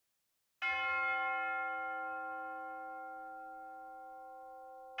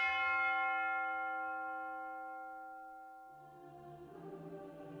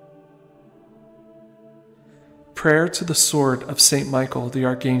Prayer to the sword of Saint Michael the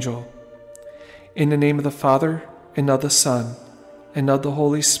Archangel. In the name of the Father, and of the Son, and of the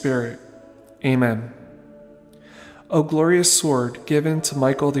Holy Spirit. Amen. O glorious sword given to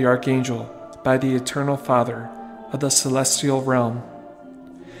Michael the Archangel by the Eternal Father of the celestial realm.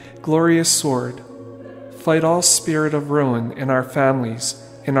 Glorious sword, fight all spirit of ruin in our families,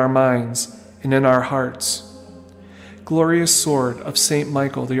 in our minds, and in our hearts. Glorious sword of Saint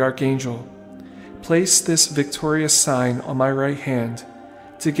Michael the Archangel, place this victorious sign on my right hand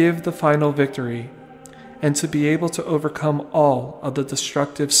to give the final victory, and to be able to overcome all of the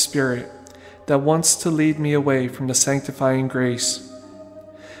destructive spirit that wants to lead me away from the sanctifying grace.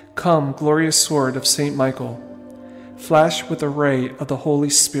 Come, glorious sword of Saint Michael, flash with a ray of the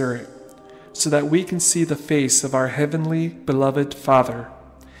Holy Spirit, so that we can see the face of our heavenly beloved Father,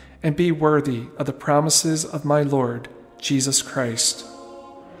 and be worthy of the promises of my Lord Jesus Christ.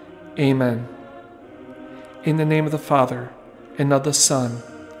 Amen. In the name of the Father, and of the Son,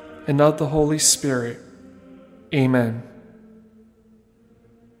 and of the Holy Spirit. Amen.